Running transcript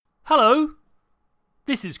Hello,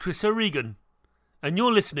 this is Chris O'Regan, and you're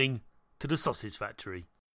listening to The Sausage Factory.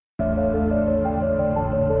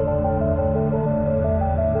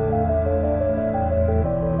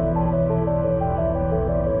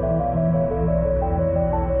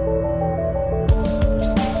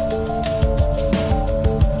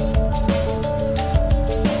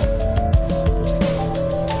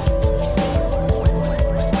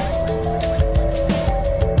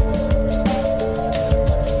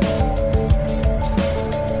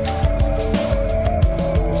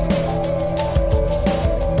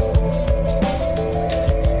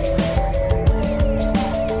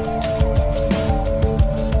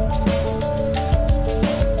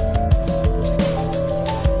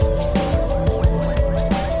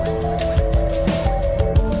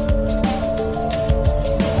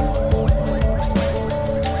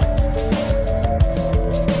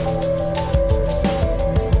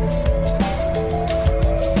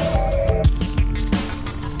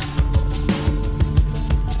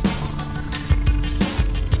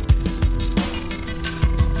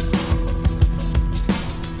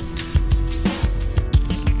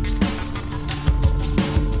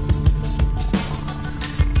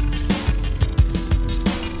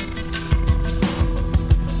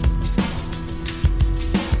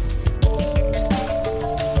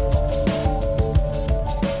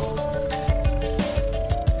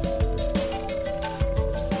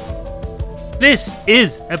 This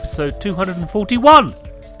is episode 241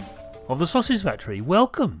 of The Sausage Factory.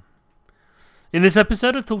 Welcome. In this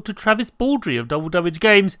episode, I talked to Travis Baldry of Double Damage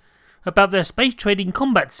Games about their space trading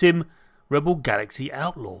combat sim, Rebel Galaxy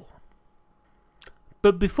Outlaw.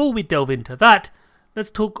 But before we delve into that,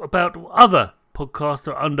 let's talk about other podcasts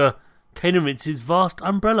that are under Cane and Rince's vast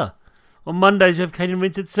umbrella. On Mondays, we have Cane and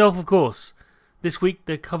Rince itself, of course. This week,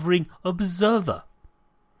 they're covering Observer.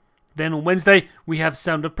 Then on Wednesday, we have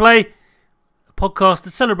Sound of Play, podcast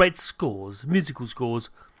that celebrates scores, musical scores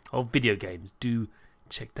of video games. Do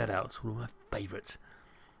check that out. It's one of my favourites.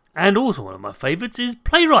 And also one of my favourites is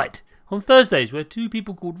Playwright on Thursdays, where two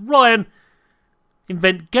people called Ryan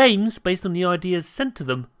invent games based on the ideas sent to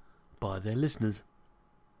them by their listeners.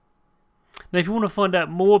 Now, if you want to find out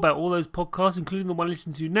more about all those podcasts, including the one I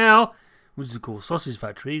listen to now, which is called Sausage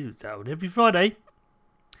Factory, it's out every Friday,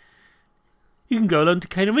 you can go along to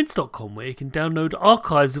caneandrince.com, where you can download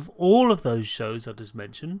archives of all of those shows I just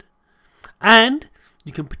mentioned. And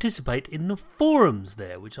you can participate in the forums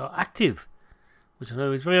there, which are active, which I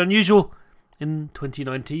know is very unusual in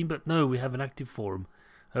 2019, but no, we have an active forum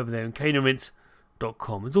over there on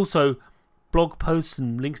caneandrince.com. There's also blog posts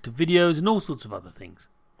and links to videos and all sorts of other things.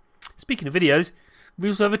 Speaking of videos, we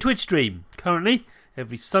also have a Twitch stream. Currently,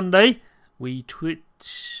 every Sunday, we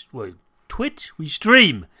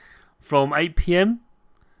stream from 8 PM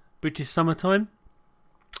British summertime,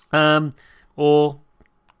 or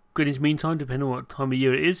Greenwich Mean Time, depending on what time of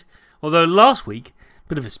year it is. Although last week,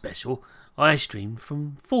 bit of a special, I streamed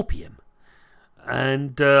from 4 PM.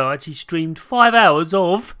 And I actually streamed 5 hours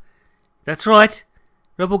of, that's right,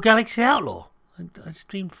 Rebel Galaxy Outlaw. I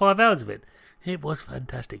streamed 5 hours of it. It was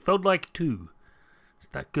fantastic. Felt like 2. It's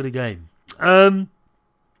that good a game. But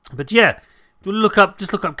yeah,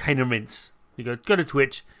 just look up Cane and Rince. You go to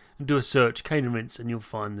Twitch and do a search, Cane and Rince, and you'll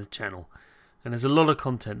find the channel. And there's a lot of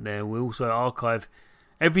content there. We also archive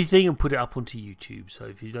everything and put it up onto YouTube. So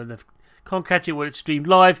if you can't catch it when it's streamed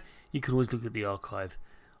live, you can always look at the archive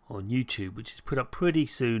on YouTube, which is put up pretty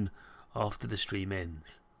soon after the stream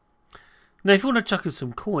ends. Now, if you want to chuck us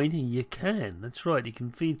some coin, you can. That's right. You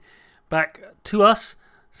can feed back to us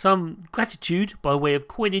some gratitude by way of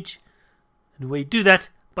coinage. And the way you do that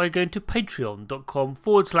by going to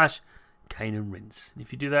patreon.com/Cane and Rince. And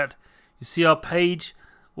if you do that, you see our page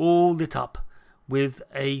all lit up with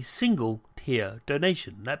a single tier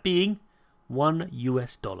donation, that being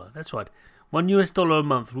 $1. That's right, $1 a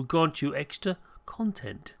month will grant you extra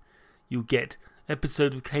content. You'll get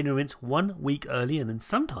episodes of Cane and Rince 1 week early, and then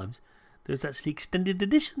sometimes there's actually extended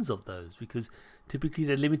editions of those, because typically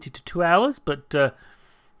they're limited to 2 hours, but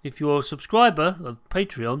if you're a subscriber of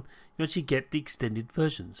Patreon, you actually get the extended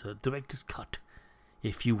version, so director's cut,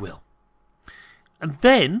 if you will. And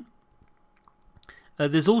then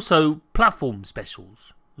there's also platform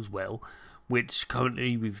specials as well, which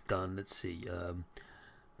currently we've done, let's see,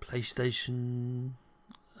 PlayStation,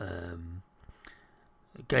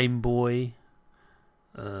 Game Boy,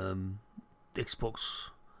 Xbox,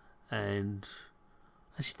 and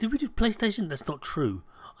actually, did we do PlayStation? That's not true.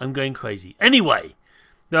 I'm going crazy. Anyway,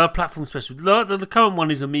 there are platform specials. The current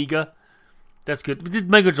one is Amiga. That's good. We did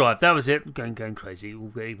Mega Drive. That was it. Going crazy. All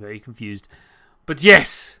very, very confused. But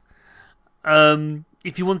yes,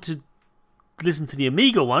 if you want to listen to the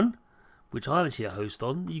Amiga one, which I'm actually a host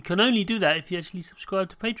on, you can only do that if you actually subscribe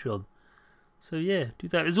to Patreon. So yeah, do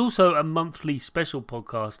that. There's also a monthly special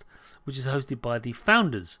podcast, which is hosted by the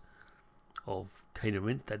founders of Cane and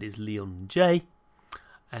Rinse, that is Leon and Jay,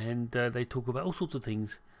 and they talk about all sorts of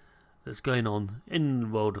things that's going on in the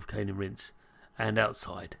world of Cane and Rinse and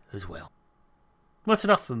outside as well. That's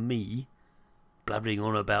enough for me blabbering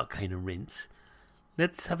on about Cane and Rinse.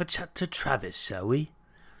 Let's have a chat to Travis, shall we?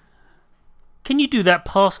 Can you do that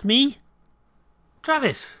past me?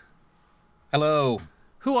 Travis! Hello.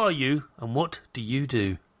 Who are you and what do you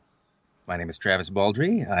do? My name is Travis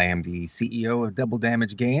Baldry. I am the CEO of Double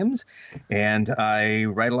Damage Games, and I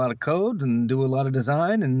write a lot of code and do a lot of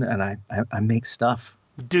design, and I make stuff.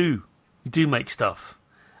 You do make stuff.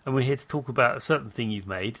 And we're here to talk about a certain thing you've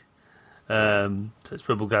made. So it's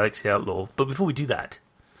Rebel Galaxy Outlaw. But before we do that,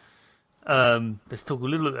 let's talk a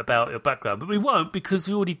little bit about your background. But we won't, because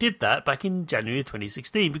we already did that back in January of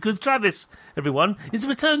 2016. Because Travis, everyone, is a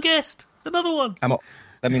return guest. Another one.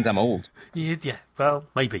 That means I'm old. Yeah, well,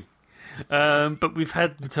 maybe. But we've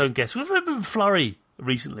had return guests. We've had Flurry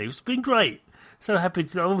recently. It's been great. So happy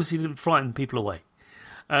to obviously didn't frighten people away.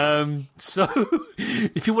 So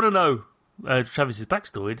if you want to know Travis's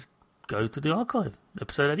backstory, just go to the archive,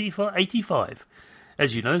 episode 85.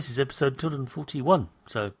 As you know, this is episode 241.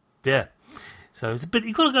 So yeah, so it's a bit.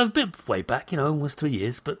 You've got to go a bit way back, almost 3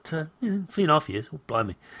 years, but 3.5 years. Oh,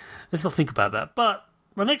 blimey, let's not think about that. But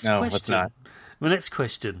my next question. Let's not. My next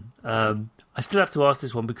question. I still have to ask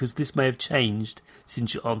this one because this may have changed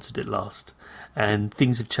since you answered it last, and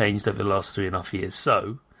things have changed over the last 3.5 years.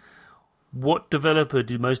 So, what developer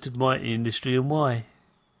do you most admire in the industry and why?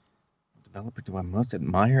 Developer do I most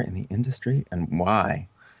admire in the industry and why?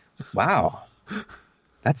 Wow,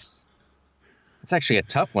 that's actually a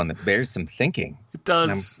tough one that bears some thinking. It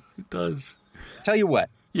does. It does. Tell you what.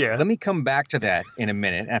 Yeah. Let me come back to that in a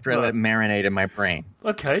minute after I let it marinate in my brain.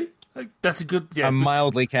 Okay. That's a good... Yeah, I'm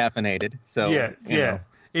mildly caffeinated, so... Yeah, you know.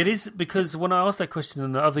 It is, because when I asked that question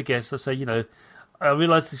and the other guests, I say, I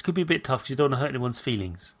realise this could be a bit tough because you don't want to hurt anyone's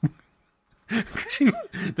feelings.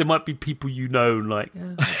 There might be people like,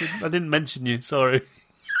 I didn't mention you, sorry.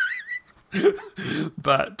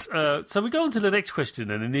 But, so we go on to the next question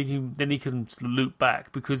and then he can loop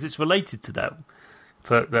back because it's related to that,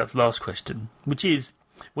 for that last question, which is,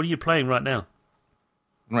 what are you playing right now?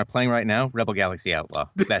 What am I playing right now? Rebel Galaxy Outlaw.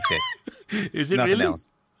 That's it. Is it Nothing really?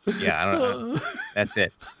 else. Yeah, I don't know. That's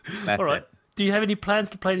it. That's All right. it. Do you have any plans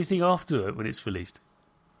to play anything after it when it's released?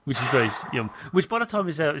 Which is very which by the time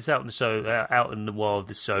it's out in the show, out in the wild,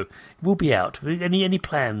 this show will be out. Any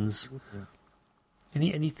plans?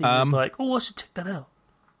 Anything that's like, I should check that out.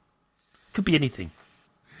 Could be anything.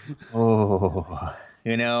 I've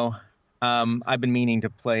been meaning to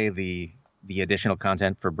play the additional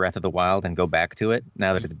content for Breath of the Wild and go back to it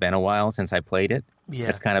now that it's been a while since I played it. Yeah.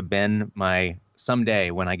 It's kind of been my someday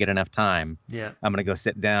when I get enough time. Yeah. I'm going to go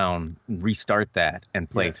sit down, restart that and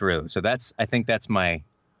play through. So I think that's my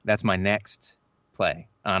next play,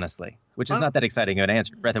 honestly, which is not that exciting of an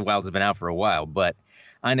answer. Breath of the Wild has been out for a while, but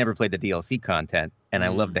I never played the DLC content and I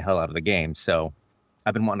loved the hell out of the game. So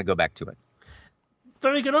I've been wanting to go back to it.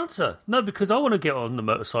 Very good answer. No, because I want to get on the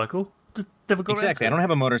motorcycle. Just never got exactly. I don't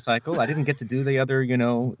have a motorcycle. I didn't get to do the other,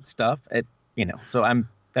 stuff. So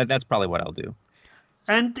that's probably what I'll do.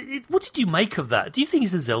 And what did you make of that? Do you think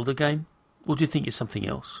it's a Zelda game, or do you think it's something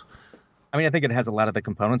else? I mean, I think it has a lot of the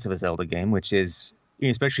components of a Zelda game, which is,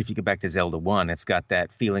 especially if you go back to Zelda 1, it's got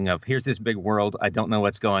that feeling of, here's this big world, I don't know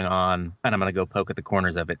what's going on, and I'm going to go poke at the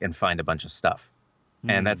corners of it and find a bunch of stuff.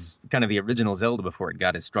 And that's kind of the original Zelda before it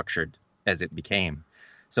got as structured as it became.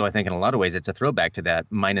 So I think in a lot of ways it's a throwback to that,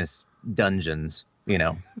 minus dungeons,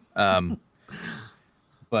 But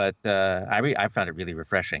I found it really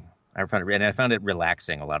refreshing. I found it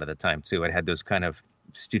relaxing a lot of the time, too. It had those kind of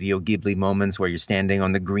Studio Ghibli moments where you're standing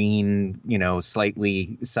on the green,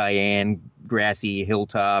 slightly cyan, grassy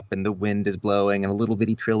hilltop, and the wind is blowing, and a little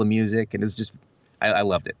bitty trill of music, and it's just, I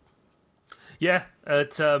loved it. Yeah,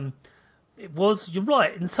 it was, you're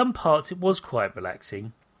right, in some parts it was quite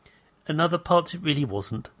relaxing. In other parts it really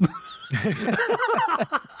wasn't.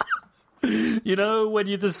 When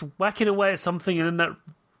you're just whacking away at something and then that,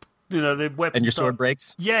 the weapon and your sword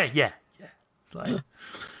breaks? Yeah. It's like,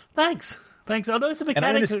 thanks. I know it's a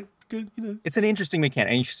mechanic. It's an interesting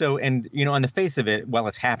mechanic. So, on the face of it, while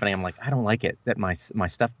it's happening, I'm like, I don't like it that my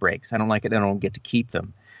stuff breaks. I don't like it that I don't get to keep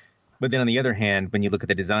them. But then on the other hand, when you look at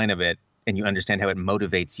the design of it and you understand how it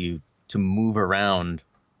motivates you to move around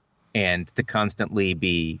and to constantly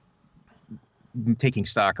be taking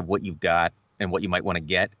stock of what you've got and what you might want to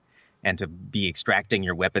get, and to be extracting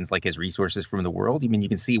your weapons like as resources from the world, you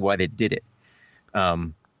can see why they did it.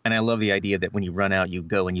 And I love the idea that when you run out, you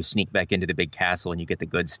go and you sneak back into the big castle and you get the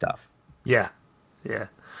good stuff. Yeah.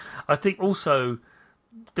 I think also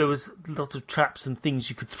there was lots of traps and things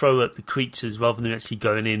you could throw at the creatures rather than actually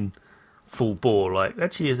going in full bore. Like,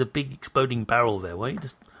 actually, there's a big exploding barrel there. Why don't you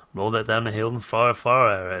just roll that down the hill and fire a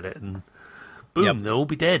fire at it, and boom, they'll all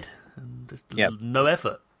be dead. And just no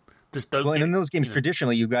effort. Just don't. Well, and in those games,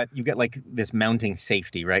 traditionally, you get like this mounting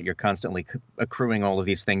safety, right? You're constantly accruing all of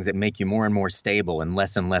these things that make you more and more stable and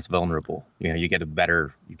less vulnerable. You get a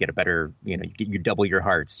better, you double your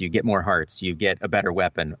hearts, you get more hearts, you get a better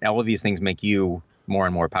weapon. All of these things make you more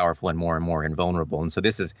and more powerful and more invulnerable. And so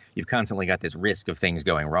you've constantly got this risk of things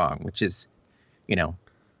going wrong, which is,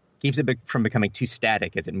 keeps it from becoming too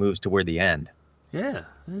static as it moves toward the end. Yeah.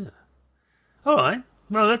 All right.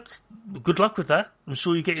 Well, that's good luck with that. I'm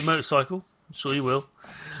sure you get your motorcycle. I'm sure you will.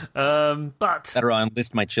 But better I'll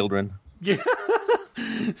enlist my children. Yeah.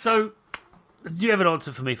 So, do you have an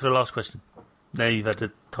answer for me for the last question? Now you've had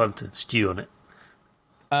the time to stew on it.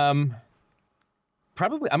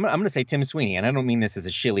 Probably, I'm going to say Tim Sweeney, and I don't mean this as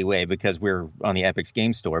a shilly way because we're on the Epic's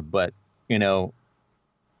Game Store, but I'm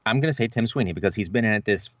going to say Tim Sweeney because he's been at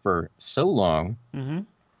this for so long,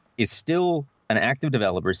 is still an active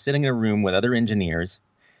developer sitting in a room with other engineers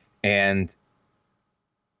and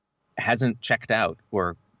hasn't checked out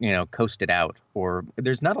or, coasted out, or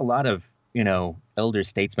there's not a lot of, elder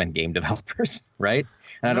statesman game developers, right?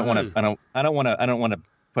 And I don't want to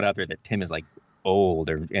put out there that Tim is like old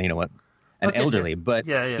or, elderly, but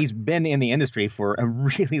he's been in the industry for a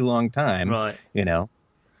really long time, right?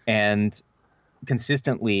 And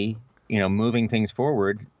consistently, moving things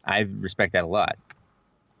forward. I respect that a lot.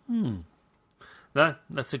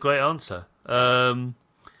 That's a great answer.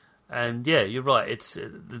 And yeah, you're right. It's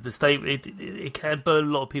the state. It can burn a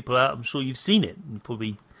lot of people out. I'm sure you've seen it and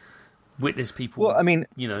probably witnessed people. Well, I mean,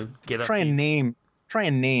 get try and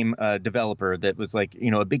name a developer that was like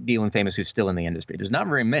a big deal and famous who's still in the industry. There's not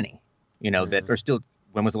very many, that are still.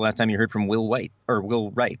 When was the last time you heard from Will Wright?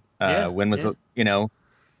 When was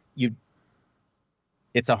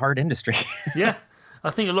It's a hard industry. Yeah,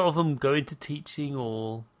 I think a lot of them go into teaching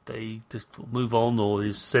or they just move on or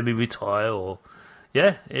is semi-retire or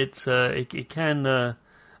it's it can a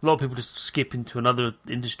lot of people just skip into another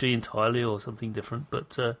industry entirely or something different,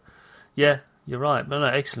 but you're right. No,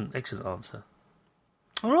 excellent answer.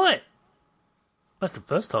 All right, that's the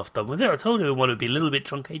first half done with it. I told you I wanted to be a little bit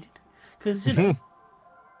truncated because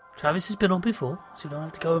Travis has been on before, so you don't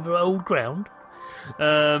have to go over old ground.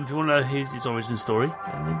 If you want to know his origin story,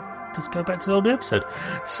 and then just go back to the old episode.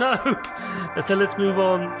 So let's move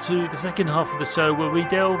on to the second half of the show where we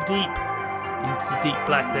delve deep into the deep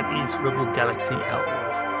black that is Rebel Galaxy Outlaw.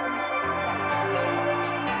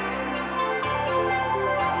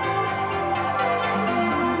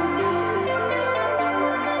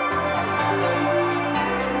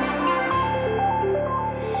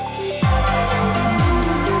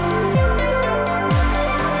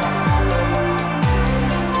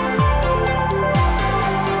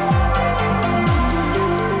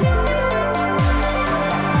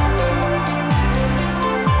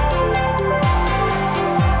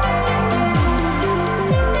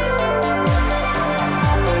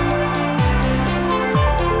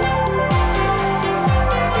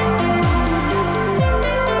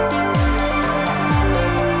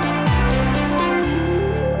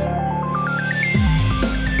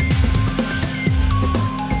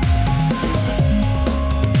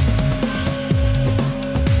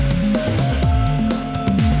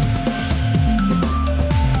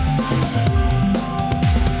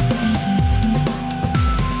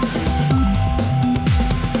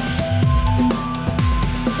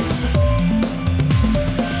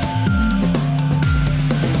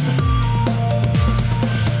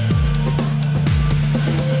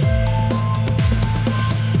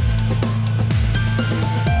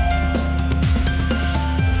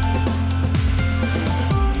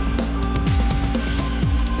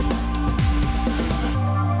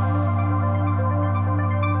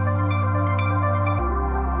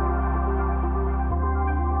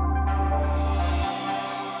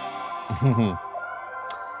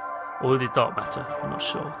 Or did dark matter? I'm not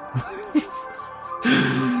sure.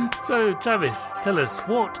 So, Travis, tell us,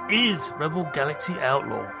 what is Rebel Galaxy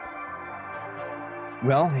Outlaw?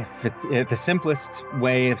 Well, the simplest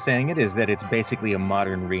way of saying it is that it's basically a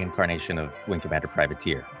modern reincarnation of Wing Commander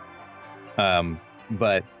Privateer.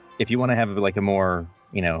 But if you want to have like a more,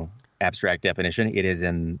 abstract definition, it is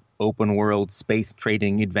an open world space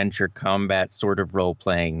trading adventure combat sort of role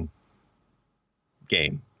playing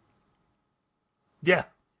game. Yeah.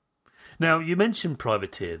 Now, you mentioned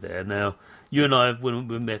Privateer there. Now, you and I, when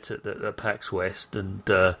we met at PAX West, and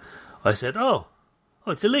I said, oh,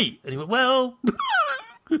 it's Elite. And he went, well...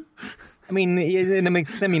 I mean, in a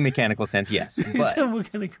semi-mechanical sense, yes. But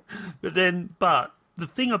the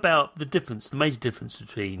thing about the major difference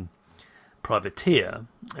between Privateer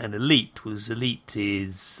and Elite was Elite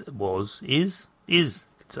is, I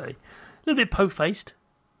could say, a little bit po-faced.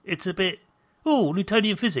 It's a bit,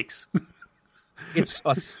 Newtonian physics. It's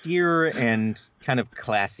austere and kind of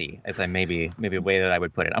classy, as maybe a way that I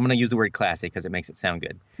would put it. I'm going to use the word classy because it makes it sound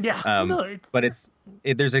good. Yeah, but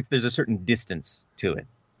there's a certain distance to it.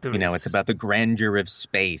 It's about the grandeur of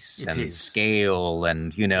space and scale,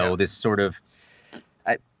 and this sort of.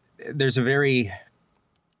 There's a very.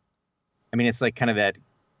 I mean, it's like kind of that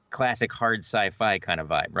classic hard sci-fi kind of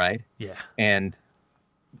vibe, right? Yeah. And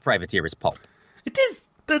Privateer is pulp. It is.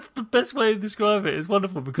 That's the best way to describe it. It's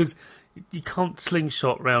wonderful because you can't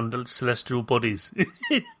slingshot around celestial bodies.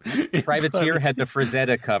 Privateer had the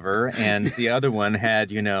Frazetta cover, and the other one had,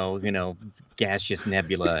 gaseous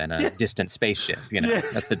nebula and a distant spaceship.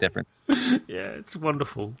 Yes. That's the difference. Yeah, it's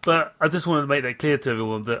wonderful. But I just wanted to make that clear to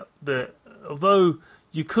everyone that although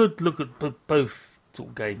you could look at both sort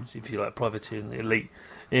of games, if you like, Privateer and the Elite,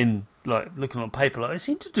 in like looking on paper, like they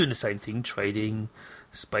seem to be doing the same thing, trading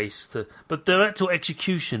space, but their actual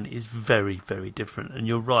execution is very, very different. And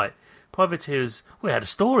you're right. Privateers, we had a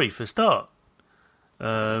story for a start,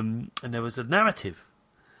 and there was a narrative,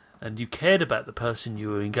 and you cared about the person you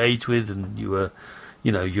were engaged with, and you were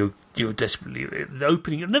desperately the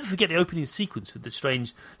opening. I'll never forget the opening sequence with the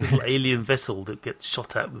strange little alien vessel that gets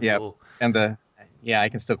shot at with your... and I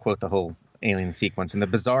can still quote the whole alien sequence and the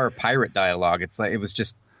bizarre pirate dialogue. It's like it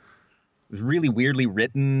was really weirdly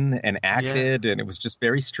written and acted, and it was just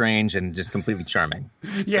very strange and just completely charming.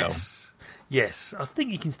 Yes. Yes, I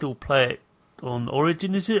think you can still play it on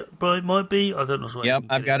Origin. Is it? But it might be. I don't know. Yep,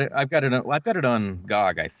 I've got it. I've got it on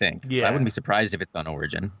GOG. I think. Yeah, I wouldn't be surprised if it's on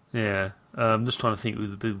Origin. Yeah, I'm just trying to think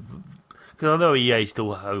because I know EA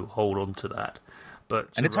still hold on to that,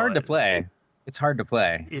 and it's hard to play. It's hard to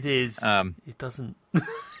play. It is. It doesn't.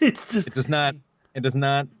 It's just. It does not. It does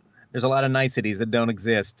not. There's a lot of niceties that don't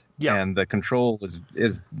exist. Yeah. And the control is.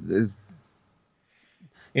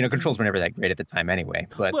 Controls were never that great at the time anyway,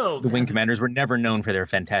 but the Wing Commanders were never known for their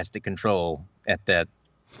fantastic control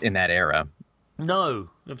in that era. No,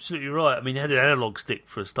 absolutely right. I mean, you had an analog stick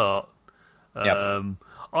for a start. Yep.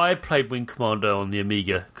 I played Wing Commander on the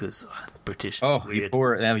Amiga because I'm British. Oh, weird.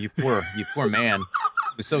 you poor man.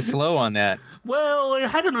 It was so slow on that. Well, I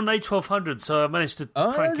had it on A1200, so I managed to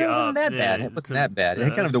crank it up. It wasn't that bad. It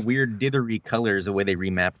had kind of the weird dithery colors, the way they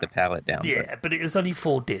remapped the palette down. Yeah, but it was only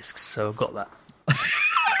 4 discs, so I've got that.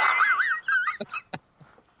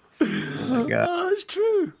 Oh my God. Oh, it's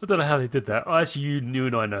true. I don't know how they did that. Actually, you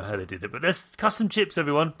and I know how they did it, but that's custom chips,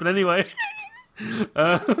 everyone. But anyway,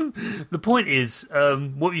 the point is,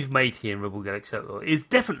 what you've made here in Rebel Galaxy Outlaw is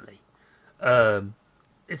definitely,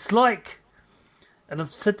 it's like, and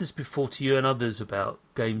I've said this before to you and others about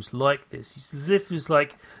games like this. It's as if it's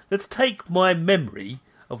like, let's take my memory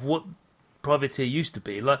of what Privateer used to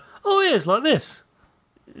be. Like, oh yeah, it's like this.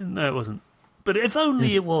 No, it wasn't. But if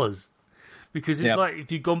only it was. Because it's like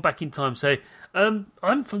if you'd gone back in time, say, I'm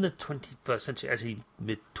from the 21st century, actually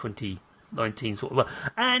mid-2019 sort of,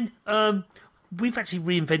 and we've actually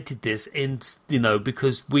reinvented this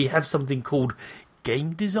because we have something called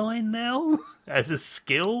game design now as a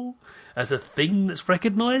skill, as a thing that's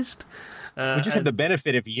recognised. We just have the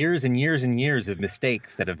benefit of years and years and years of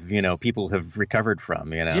mistakes that have people have recovered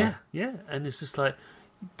from. Yeah, and it's just like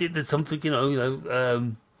there's something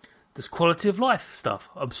this quality of life stuff.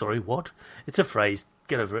 I'm sorry, what? It's a phrase.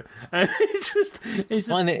 Get over it.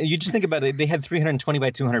 You just think about it. They had 320 by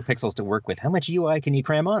 200 pixels to work with. How much UI can you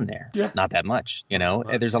cram on there? Yeah. Not that much,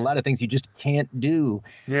 There's a lot of things you just can't do.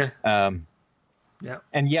 Yeah. Yeah.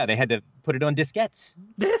 And they had to put it on diskettes.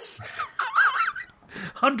 Yes.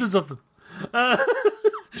 Hundreds of them.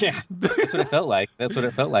 Yeah. That's what it felt like. That's what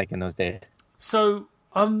it felt like in those days. So,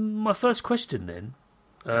 my first question then,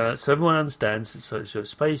 so everyone understands, so it's a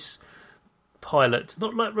space pilot,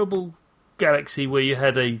 not like Rebel Galaxy where you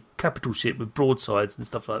had a capital ship with broadsides and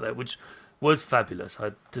stuff like that, which was fabulous.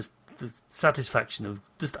 I just the satisfaction of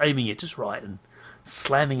just aiming it just right and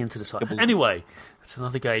slamming into the side. Anyway, it's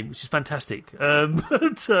another game which is fantastic. Again,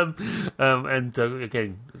 I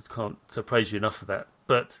can't praise you enough for that.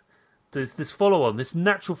 But there's this follow-on, this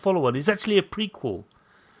natural follow-on, is actually a prequel,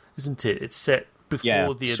 isn't it? It's set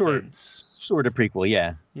before the events. Sort of prequel,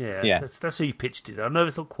 yeah. Yeah. That's how you pitched it. I know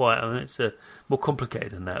it's not quite. I mean, it's more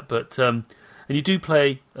complicated than that. But and you do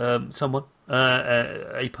play someone,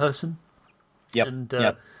 a person. Yep. And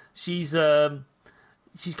yep. she's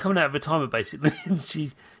she's coming out of retirement basically, and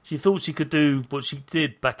she thought she could do what she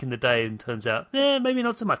did back in the day, and turns out, maybe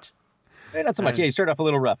not so much. Not so much. Yeah, you start off a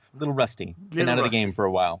little rough, a little rusty, been out of the game for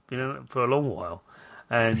a while. For a long while,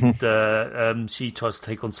 and she tries to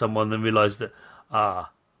take on someone, and realises that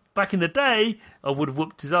back in the day I would have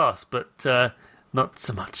whooped his ass, but not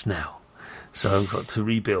so much now. So I've got to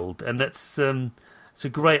rebuild, and that's it's a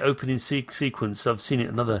great opening sequence. I've seen it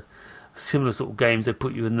in other similar sort of games. They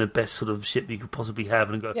put you in the best sort of ship you could possibly have,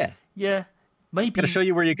 and go, yeah, maybe. Got to show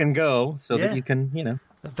you where you can go, so that you can,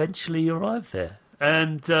 eventually arrive there.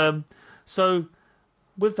 And so,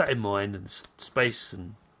 with that in mind, and space,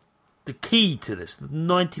 and the key to this,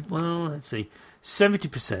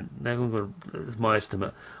 70%, now that's my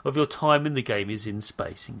estimate, of your time in the game is in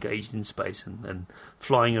space, engaged in space, and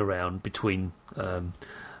flying around between.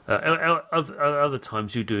 Other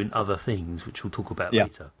times you're doing other things, which we'll talk about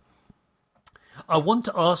later. I want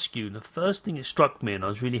to ask you, the first thing that struck me, and I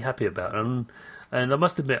was really happy about, and I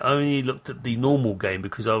must admit, I only looked at the normal game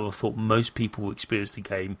because I thought most people experience the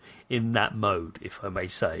game in that mode, if I may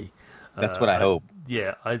say. That's what I hope.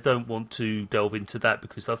 Yeah, I don't want to delve into that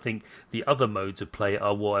because I think the other modes of play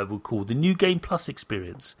are what I would call the New Game Plus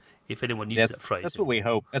experience, if anyone uses that phrase. That's what we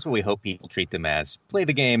hope. That's what we hope people treat them as. Play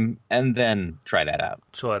the game and then try that out.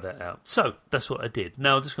 So that's what I did.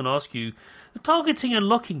 Now I'm just going to ask you, the targeting and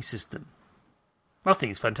locking system. I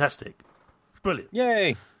think it's fantastic. It's brilliant.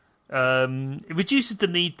 Yay! It reduces the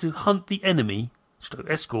need to hunt the enemy,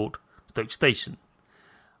 escort, station.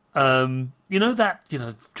 That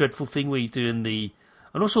dreadful thing where you're doing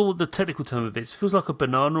and also what the technical term of it feels like a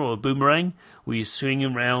banana or a boomerang, where you're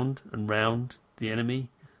swinging round and round the enemy.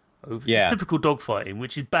 It's typical dogfighting,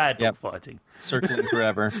 which is bad dogfighting. Circling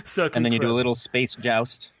forever. And then you do a little space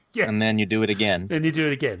joust. Yes. And then you do it again.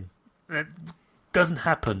 It doesn't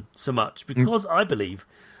happen so much because I believe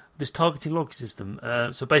this targeting locking system.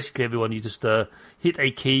 So basically, everyone, you just hit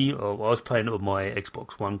a key. Or I was playing it with my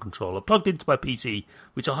Xbox One controller plugged into my PC,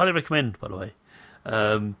 which I highly recommend, by the way.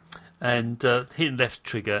 And hitting left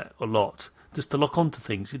trigger a lot just to lock onto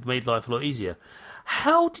things. It made life a lot easier.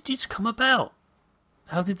 How did this come about?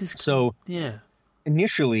 How did this? So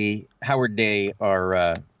initially, Howard Day,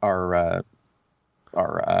 our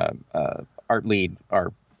art lead,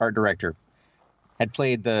 our art director, had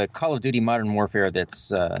played the Call of Duty Modern Warfare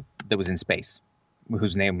that was in space,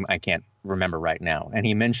 whose name I can't remember right now. And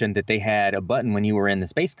he mentioned that they had a button when you were in the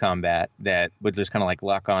space combat that would just kind of like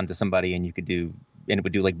lock on to somebody, and it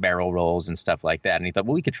would do like barrel rolls and stuff like that. And he thought,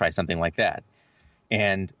 well, we could try something like that.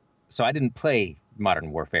 And so I didn't play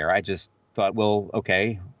Modern Warfare. I just thought, well,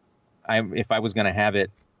 okay, if I was going to have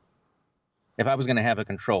a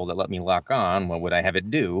control that let me lock on, what would I have it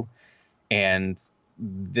do? And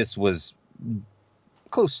this was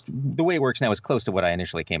close. The way it works now is close to what I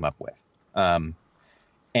initially came up with.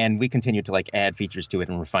 And we continued to like add features to it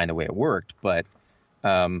and refine the way it worked. But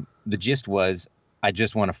the gist was, I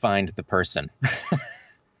just want to find the person.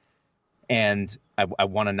 And I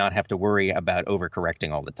want to not have to worry about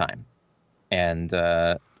overcorrecting all the time. And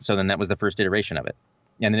so then that was the first iteration of it.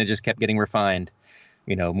 And then it just kept getting refined.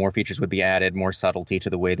 More features would be added, more subtlety to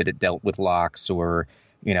the way that it dealt with locks, or,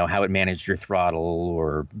 how it managed your throttle,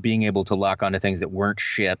 or being able to lock onto things that weren't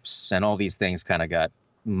ships. And all these things kind of got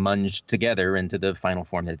munged together into the final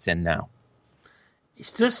form that it's in now.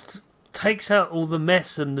 It just takes out all the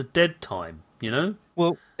mess and the dead time,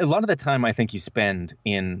 Well, a lot of the time I think you spend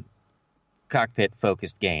in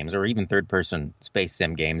cockpit-focused games, or even third-person space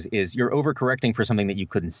sim games, is you're overcorrecting for something that you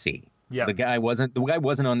couldn't see. Yeah. The guy wasn't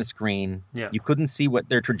on the screen. Yeah. You couldn't see what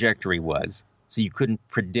their trajectory was, so you couldn't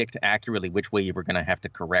predict accurately which way you were going to have to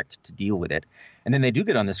correct to deal with it. And then they do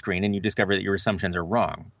get on the screen, and you discover that your assumptions are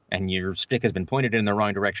wrong, and your stick has been pointed in the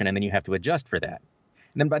wrong direction, and then you have to adjust for that.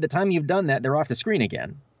 And then by the time you've done that, they're off the screen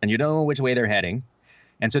again, and you don't know which way they're heading.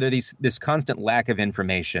 And so there's this constant lack of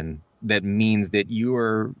information that means that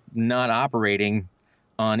you're not operating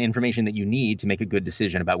on information that you need to make a good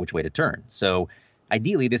decision about which way to turn. So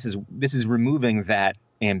ideally, this is removing that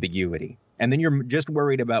ambiguity. And then you're just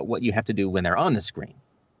worried about what you have to do when they're on the screen.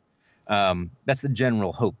 That's the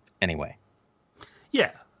general hope, anyway.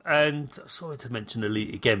 Yeah, and sorry to mention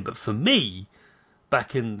Elite again, but for me,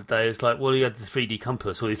 back in the day, it's like, well, you had the 3D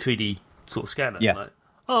compass or the 3D sort of scanner. Yes. Like,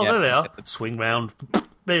 there they are. Swing round.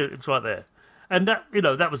 There, it's right there. And that,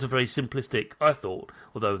 that was a very simplistic, I thought,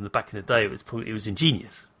 although back in the day it was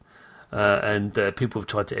ingenious. And people have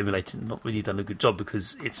tried to emulate it and not really done a good job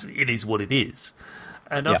because it is what it is.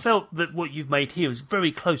 And I felt that what you've made here is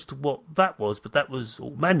very close to what that was, but that was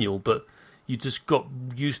all manual, but you just got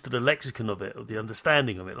used to the lexicon of it, or the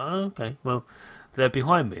understanding of it. Like, okay, well, they're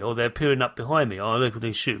behind me, or they're peering up behind me. Oh, look,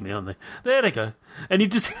 they're shooting me, aren't they? There they go. And you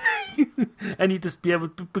just and you just be able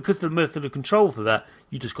to, because of the method of control for that,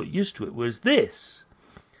 you just got used to it. Whereas this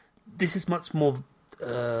is much more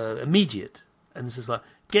immediate, and it's just like,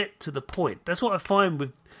 get to the point. That's what I find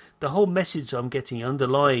with the whole message I'm getting,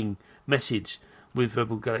 underlying message with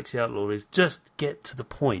Rebel Galaxy Outlaw is just get to the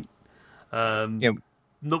point.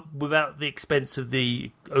 Not without the expense of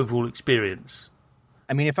the overall experience.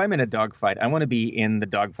 I mean, if I'm in a dogfight, I want to be in the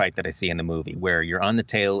dogfight that I see in the movie, where you're on the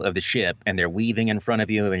tail of the ship and they're weaving in front of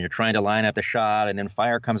you and you're trying to line up the shot and then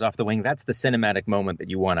fire comes off the wing. That's the cinematic moment that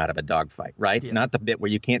you want out of a dogfight, right? Yeah. Not the bit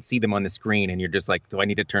where you can't see them on the screen and you're just like, do I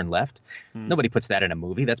need to turn left? Nobody puts that in a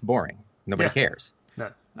movie. That's boring. Nobody cares.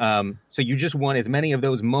 No. So you just want as many of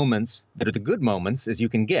those moments that are the good moments as you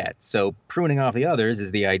can get. So pruning off the others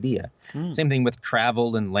is the idea. Same thing with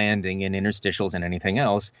travel and landing and interstitials and anything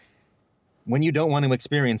else. When you don't want to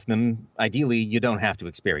experience them, ideally, you don't have to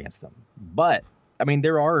experience them. But, I mean,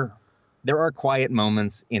 there are quiet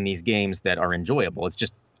moments in these games that are enjoyable. It's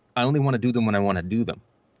just, I only want to do them when I want to do them.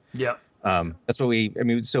 Yeah. That's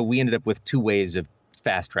what so we ended up with two ways of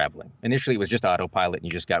fast traveling. Initially, it was just autopilot and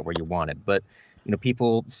you just got where you wanted. But,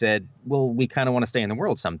 people said, well, we kind of want to stay in the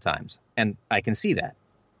world sometimes. And I can see that.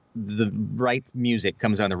 The right music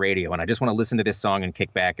comes on the radio and I just want to listen to this song and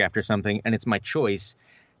kick back after something. And it's my choice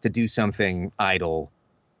to do something idle,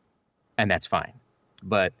 and that's fine.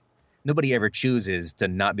 But nobody ever chooses to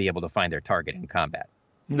not be able to find their target in combat.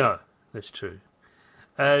 No, that's true.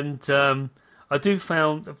 And I do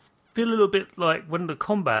feel a little bit like when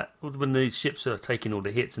the ships are taking all the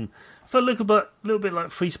hits, and I felt a little bit like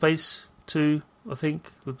Free Space 2, I think,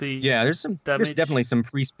 with the there's definitely some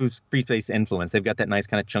free space influence. They've got that nice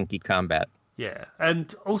kind of chunky combat. Yeah,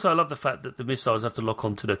 and also I love the fact that the missiles have to lock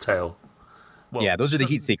onto the tail. Well, yeah, those are the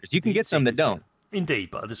heat seekers. You can get some that don't. Yeah. Indeed,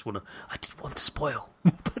 but I didn't want to spoil.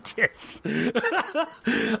 But yes.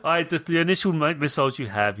 The initial missiles you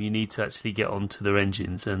have, you need to actually get onto their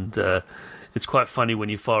engines, and it's quite funny when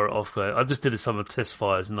you fire it off. I just did some of the test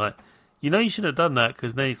fires, and you should have done that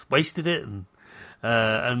because they wasted it,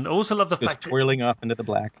 and also love the fact twirling off into the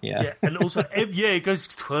black. Yeah, and also it goes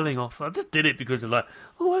twirling off. I just did it because of that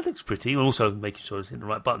looks pretty, and also making sure it's hitting the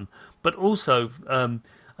right button. But also,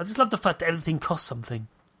 I just love the fact that everything costs something,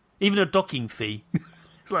 even a docking fee.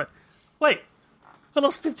 It's like, wait, I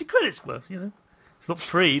lost 50 credits worth. It's not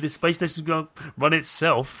free. The space station's going to run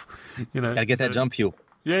itself. Gotta get that jump fuel.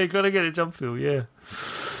 Yeah, you gotta get a jump fuel. Yeah.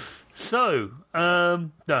 So, no,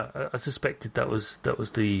 I suspected that was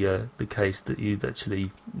the case, that you'd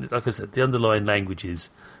actually, like I said, the underlying language is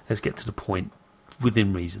let's get to the point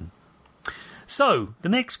within reason. So, the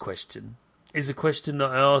next question is a question that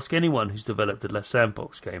I ask anyone who's developed a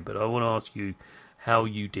sandbox game, but I want to ask you how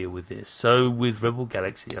you deal with this. So, with Rebel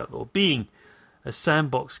Galaxy Outlaw being a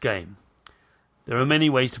sandbox game, there are many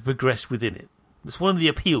ways to progress within it. It's one of the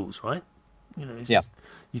appeals, right?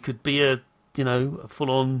 You could be a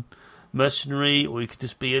full-on mercenary, or you could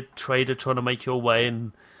just be a trader trying to make your way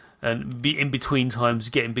and be in between times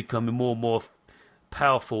becoming more and more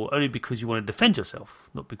powerful, only because you want to defend yourself,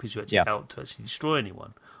 not because you're actually out to actually destroy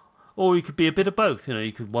anyone. Or you could be a bit of both.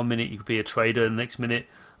 You could 1 minute you could be a trader, and the next minute,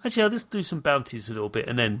 actually, I'll just do some bounties a little bit,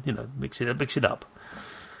 and then mix it up.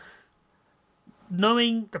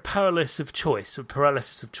 Knowing the paralysis of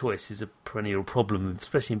choice is a perennial problem,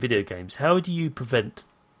 especially in video games. How do you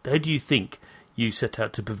think you set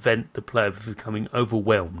out to prevent the player from becoming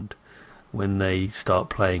overwhelmed when they start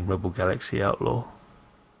playing Rebel Galaxy Outlaw?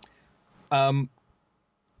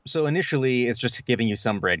 So initially, it's just giving you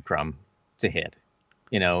some breadcrumb to hit.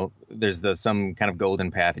 There's some kind of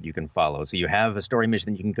golden path that you can follow. So you have a story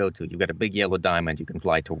mission that you can go to. You've got a big yellow diamond you can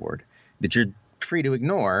fly toward that you're free to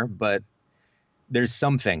ignore, but there's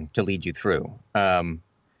something to lead you through. And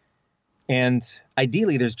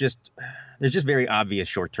ideally, there's just very obvious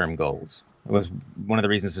short-term goals. It was one of the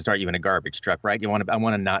reasons to start you in a garbage truck, right? I want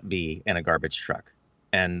to not be in a garbage truck.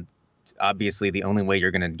 And obviously, the only way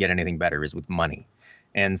you're going to get anything better is with money.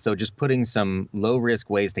 And so just putting some low-risk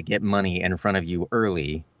ways to get money in front of you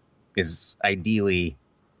early is ideally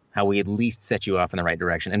how we at least set you off in the right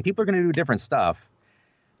direction. And people are going to do different stuff.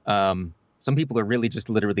 Some people are really just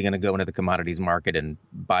literally going to go into the commodities market and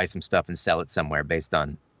buy some stuff and sell it somewhere based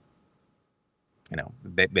on,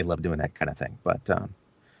 they love doing that kind of thing. But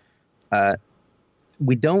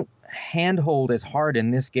we don't handhold as hard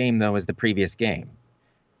in this game, though, as the previous game.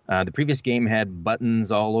 The previous game had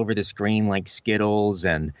buttons all over the screen like Skittles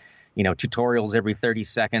and, tutorials every 30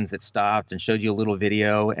 seconds that stopped and showed you a little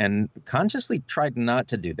video, and consciously tried not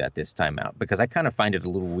to do that this time out because I kind of find it a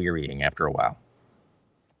little wearying after a while.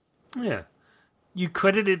 Yeah. You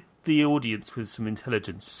credited the audience with some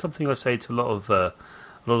intelligence. It's something I say to a lot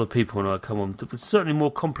of people when I come on. It's certainly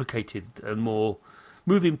more complicated and more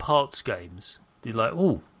moving parts games. You're like,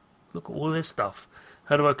 oh, look at all this stuff.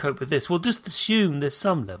 How do I cope with this? Well, just assume there's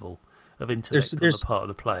some level of intellect on the part of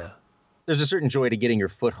the player. There's a certain joy to getting your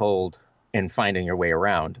foothold and finding your way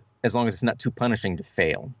around, as long as it's not too punishing to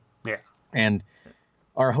fail. Yeah. And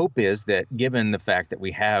our hope is that, given the fact that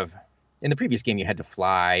we have, in the previous game, you had to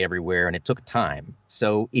fly everywhere and it took time.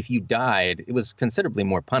 So if you died, it was considerably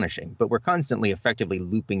more punishing. But we're constantly effectively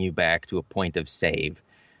looping you back to a point of save,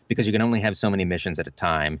 because you can only have so many missions at a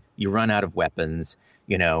time. You run out of weapons,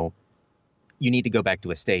 you need to go back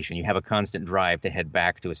to a station. You have a constant drive to head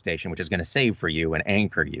back to a station, which is going to save for you and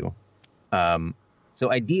anchor you. So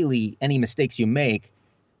ideally, any mistakes you make,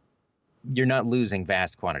 you're not losing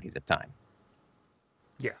vast quantities of time.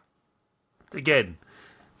 Yeah. Again,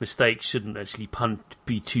 mistakes shouldn't actually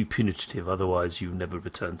be too punitive, otherwise you never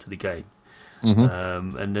return to the game.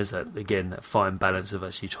 Mm-hmm. And there's that fine balance of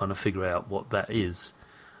actually trying to figure out what that is.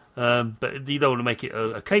 But you don't want to make it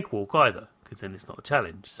a cakewalk either, because then it's not a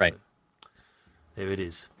challenge. So right. There it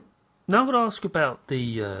is. Now I'm going to ask about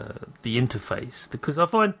the interface, because I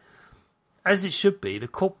find, as it should be, the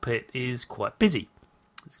cockpit is quite busy.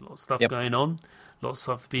 There's a lot of stuff going on, lots of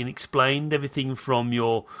stuff being explained, everything from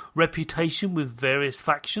your reputation with various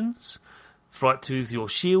factions, right to your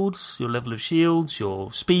shields, your level of shields,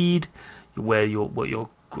 your speed, what you're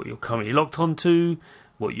currently locked onto,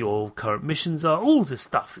 what your current missions are, all this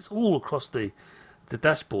stuff. It's all across the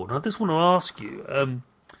dashboard. And I just want to ask you,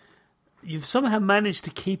 you've somehow managed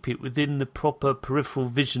to keep it within the proper peripheral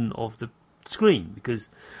vision of the screen, because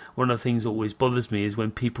one of the things that always bothers me is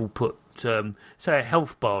when people put, say, a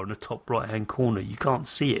health bar in the top right-hand corner. You can't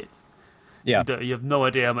see it. Yeah. You have no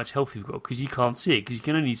idea how much health you've got, because you can't see it, because you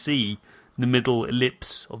can only see the middle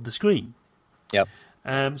ellipse of the screen. Yep.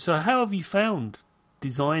 So how have you found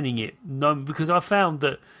designing it? No, because I found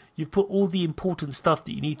that you've put all the important stuff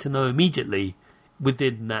that you need to know immediately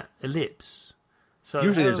within that ellipse. So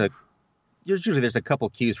usually there's a couple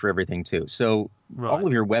cues for everything too. So all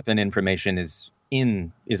of your weapon information is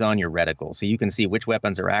on your reticle, so you can see which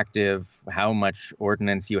weapons are active, how much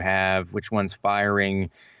ordnance you have, which one's firing,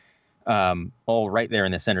 all right there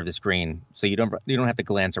in the center of the screen. So you don't have to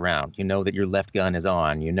glance around. You know that your left gun is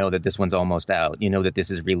on. You know that this one's almost out. You know that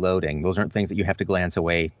this is reloading. Those aren't things that you have to glance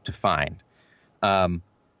away to find.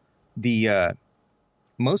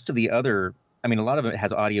 Most of the other, a lot of it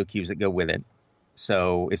has audio cues that go with it.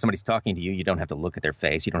 So if somebody's talking to you, you don't have to look at their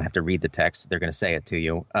face. You don't have to read the text. They're going to say it to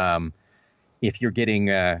you. If you're getting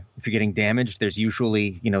damaged, there's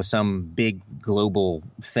usually some big global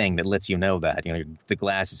thing that lets you know that the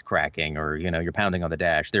glass is cracking, or you're pounding on the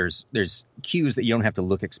dash. There's cues that you don't have to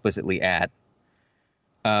look explicitly at.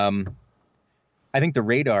 I think the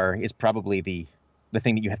radar is probably the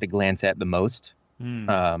thing that you have to glance at the most.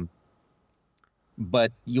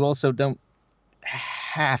 But you also don't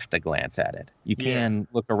have to glance at it. You can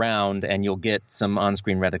look around, and you'll get some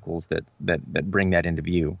on-screen reticles that bring that into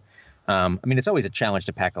view. It's always a challenge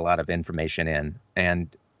to pack a lot of information in, and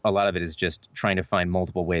a lot of it is just trying to find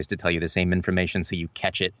multiple ways to tell you the same information so you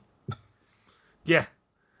catch it. Yeah.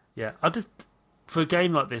 For a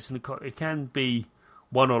game like this, and it can be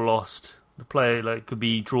won or lost. The player could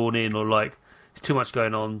be drawn in, or it's too much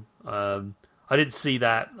going on. I didn't see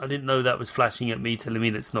that. I didn't know that was flashing at me, telling me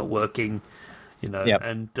that's not working. And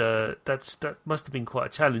that must have been quite a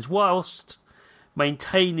challenge, whilst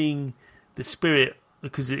maintaining the spirit,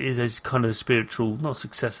 because it is a kind of spiritual, not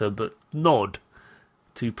successor, but nod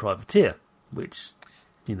to Privateer, which,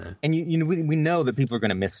 And we know that people are going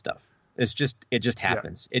to miss stuff. It just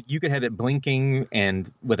happens. You could have it blinking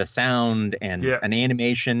and with a sound and an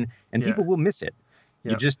animation, and people will miss it.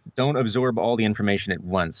 You just don't absorb all the information at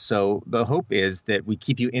once. So the hope is that we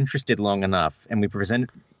keep you interested long enough, and we present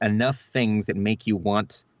enough things that make you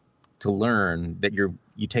want to learn, that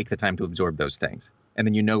you take the time to absorb those things. And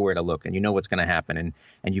then you know where to look, and you know what's going to happen,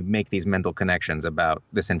 and you make these mental connections about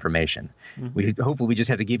this information. Mm-hmm. Hopefully we just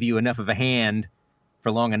have to give you enough of a hand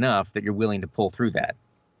for long enough that you're willing to pull through that.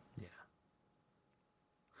 Yeah.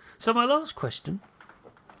 So my last question,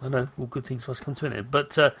 I know all good things must come to an end,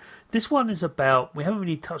 but this one is about, we haven't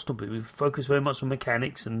really touched on it, we've focused very much on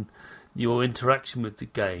mechanics and your interaction with the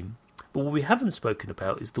game, but what we haven't spoken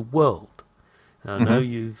about is the world. Now, I know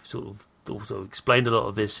you've sort of also explained a lot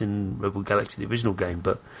of this in Rebel Galaxy, the original game,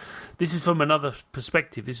 but this is from another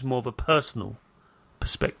perspective. This is more of a personal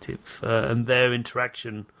perspective, and their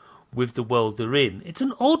interaction with the world they're in. It's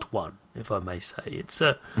an odd one, if I may say. It's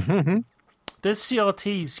there's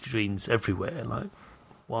CRT screens everywhere.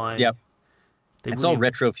 Why? Yep. It's all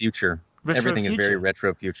retro future. Everything is very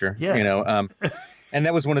retro future. Yeah. And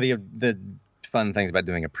that was one of the fun things about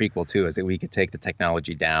doing a prequel too, is that we could take the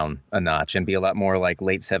technology down a notch and be a lot more like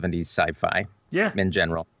late 70s sci-fi. Yeah. In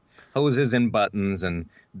general, hoses and buttons and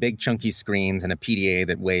big chunky screens and a PDA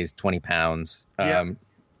that weighs 20 pounds.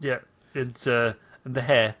 Yeah. It's the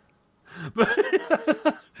hair.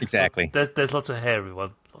 Exactly. There's lots of hair,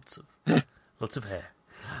 everyone. Lots of hair,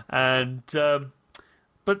 and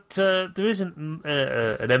but there isn't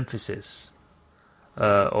an emphasis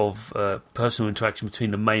of personal interaction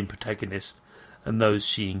between the main protagonist and those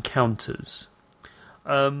she encounters.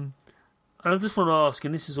 And I just want to ask,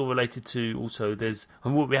 and this is all related to also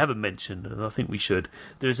and what we haven't mentioned, and I think we should.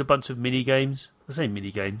 There is a bunch of mini games. I say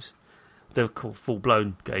mini games. They're called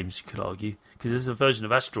full-blown games, you could argue, because there's a version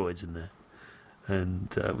of Asteroids in there,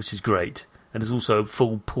 and which is great. And there's also a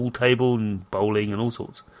full pool table and bowling and all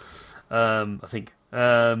sorts, I think.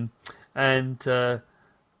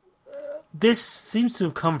 This seems to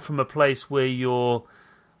have come from a place where you're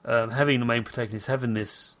having the main protagonist having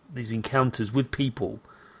these encounters with people,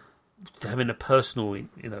 having a personal,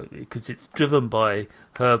 because it's driven by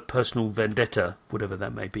her personal vendetta, whatever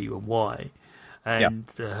that may be, and why,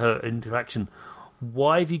 and her interaction.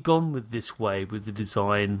 Why have you gone with this way with the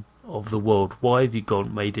design of the world? Why have you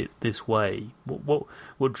made it this way?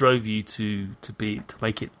 What drove you to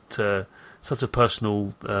make it such a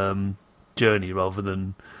personal journey rather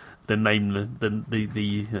than the nameless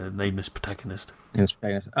protagonist?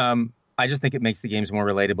 I just think it makes the games more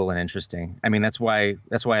relatable and interesting. I mean, that's why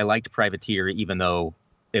I liked Privateer, even though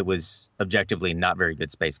it was objectively not very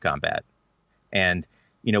good space combat. And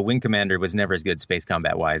Wing Commander was never as good space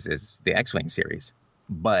combat wise as the X-Wing series,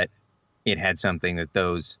 but it had something that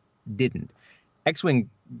those didn't. X-Wing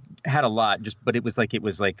had a lot, but it was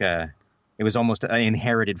almost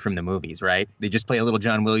inherited from the movies, right? They just play a little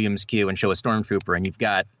John Williams cue and show a stormtrooper, and you've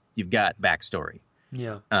got backstory.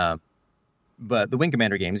 Yeah. But the Wing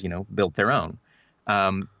Commander games, built their own,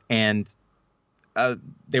 and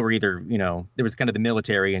they were either, there was kind of the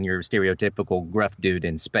military and your stereotypical gruff dude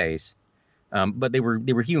in space, but they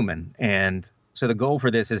were human, and so the goal for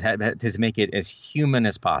this is to make it as human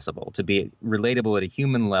as possible, to be relatable at a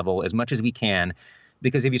human level as much as we can,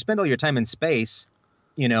 because if you spend all your time in space,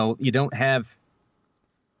 you don't have.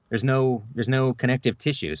 There's no connective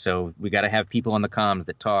tissue, so we got to have people on the comms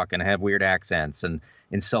that talk and have weird accents and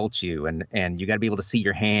insult you, and you got to be able to see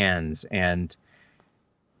your hands. And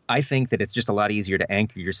I think that it's just a lot easier to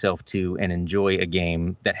anchor yourself to and enjoy a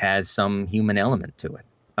game that has some human element to it.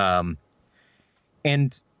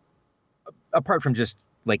 And apart from just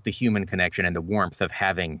like the human connection and the warmth of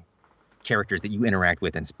having characters that you interact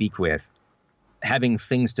with and speak with, having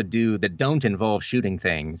things to do that don't involve shooting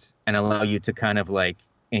things and allow you to kind of like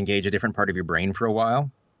engage a different part of your brain for a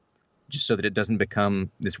while, just so that it doesn't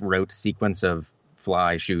become this rote sequence of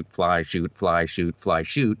fly, shoot, fly, shoot, fly, shoot, fly,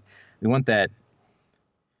 shoot. We want that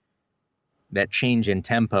change in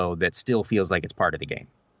tempo that still feels like it's part of the game.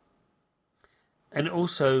 And it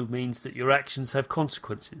also means that your actions have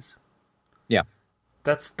consequences. Yeah.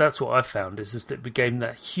 That's what I found, is just that it became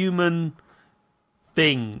that human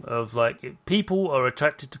thing of like, people are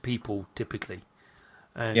attracted to people typically.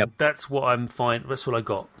 And that's what that's what I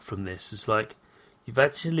got from this. It's like, you've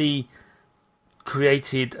actually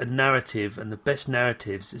created a narrative, and the best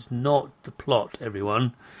narratives is not the plot,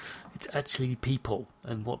 everyone. It's actually people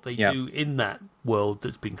and what they do in that world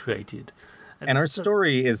that's been created. And our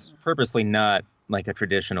story is purposely not like a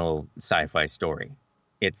traditional sci-fi story.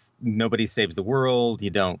 It's nobody saves the world. You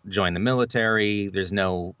don't join the military. There's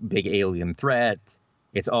no big alien threat.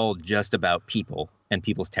 It's all just about people and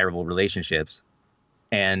people's terrible relationships.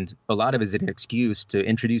 And a lot of it is an excuse to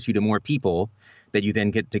introduce you to more people that you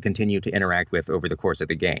then get to continue to interact with over the course of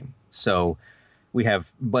the game. So we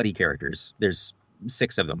have buddy characters. There's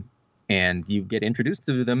 6 of them. And you get introduced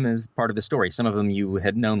to them as part of the story. Some of them you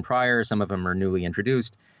had known prior. Some of them are newly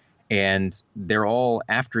introduced. And they're all,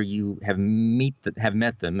 after you have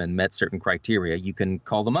met them and met certain criteria, you can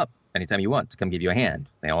call them up anytime you want to come give you a hand.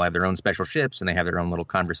 They all have their own special ships, and they have their own little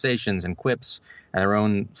conversations and quips and their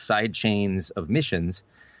own side chains of missions,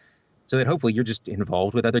 so that hopefully you're just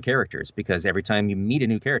involved with other characters, because every time you meet a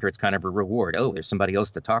new character, it's kind of a reward. Oh, there's somebody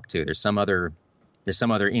else to talk to. There's some other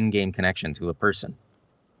in-game connection to a person,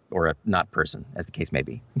 or a not person, as the case may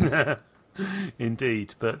be.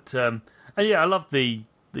 Indeed. But I love the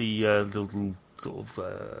little sort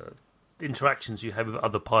of interactions you have with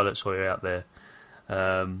other pilots while you're out there.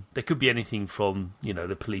 There could be anything from,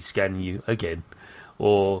 the police scanning you again,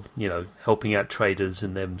 or, helping out traders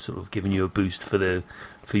and them sort of giving you a boost for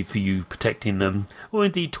you protecting them, or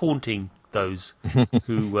indeed taunting those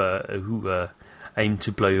who aim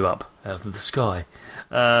to blow you up out of the sky.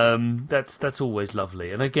 That's always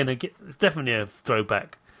lovely. And again, it's definitely a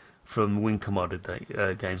throwback from Wing Commander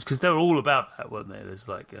games, because they were all about that, weren't they? There's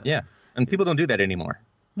like yeah, and people don't do that anymore.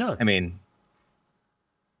 No, I mean,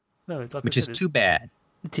 no, it's like which is too bad.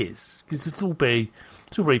 It is, because it's all very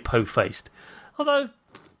po-faced. Although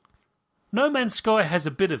No Man's Sky has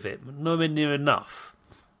a bit of it, but nowhere near enough.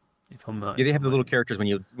 If I'm not, yeah, they have the little characters when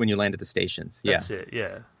you land at the stations. Yeah, that's it.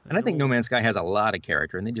 Yeah, and I think No Man's Sky has a lot of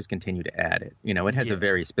character, and they just continue to add it. You know, it has a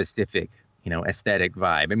very specific, aesthetic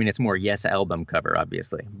vibe. I mean, it's more Yes album cover,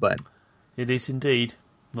 obviously, but it is indeed.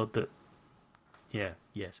 Not that. Yeah.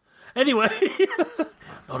 Yes. Anyway,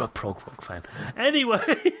 not a prog rock fan. Anyway,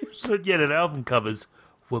 but yeah, the album covers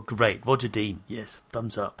were great. Roger Dean, yes,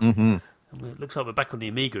 thumbs up. Mm-hmm. It looks like we're back on the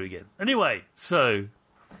Amiga again. Anyway, so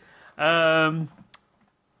Rebel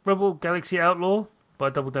Galaxy Outlaw by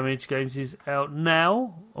Double Damage Games is out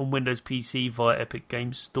now on Windows PC via Epic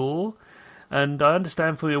Games Store. And I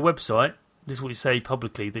understand from your website, this is what you say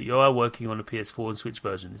publicly, that you are working on a PS4 and Switch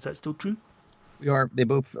version. Is that still true? We are. They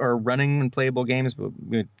both are running and playable games, but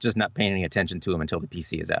we're just not paying any attention to them until the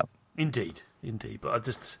PC is out. Indeed. But I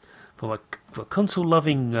just, for a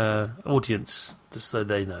console-loving audience, just so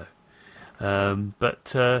they know.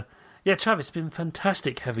 Yeah, Travis, it's been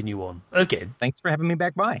fantastic having you on again. Thanks for having me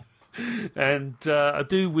back by. And I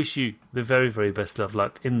do wish you the very, very best of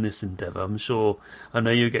luck in this endeavour. I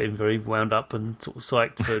know you're getting very wound up and sort of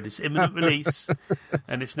psyched for this imminent release,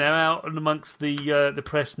 and it's now out and amongst the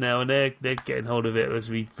press now, and they're getting hold of it as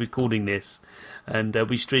we're recording this, and they'll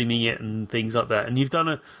be streaming it and things like that. And you've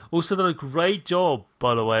also done a great job,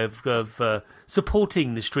 by the way, of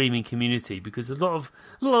supporting the streaming community, because there's a lot of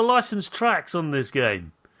licensed tracks on this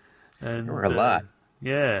game. And, there were a lot.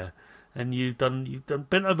 Yeah. And you've done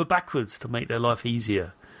bent over backwards to make their life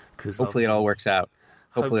easier. Hopefully it all works out.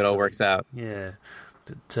 Hopefully it all works out. Yeah,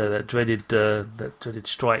 that dreaded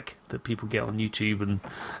strike that people get on YouTube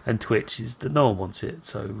and Twitch is that no one wants it.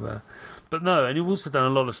 So, but no, and you've also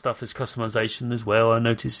done a lot of stuff as customization as well. I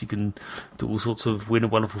noticed you can do all sorts of weird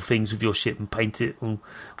and wonderful things with your ship and paint it on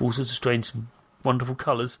all sorts of strange and wonderful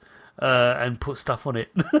colours and put stuff on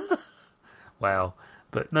it. Wow.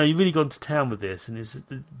 But no, you've really gone to town with this, and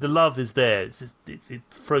the love is there.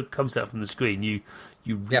 It comes out from the screen. You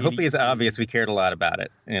really, hopefully it's obvious we cared a lot about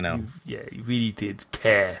it. You really did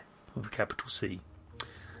care, with a capital C.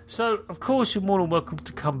 So, of course, you're more than welcome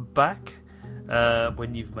to come back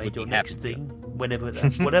when you've made your next thing, whatever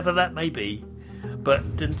that may be. But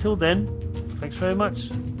until then, thanks very much.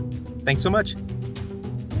 Thanks so much.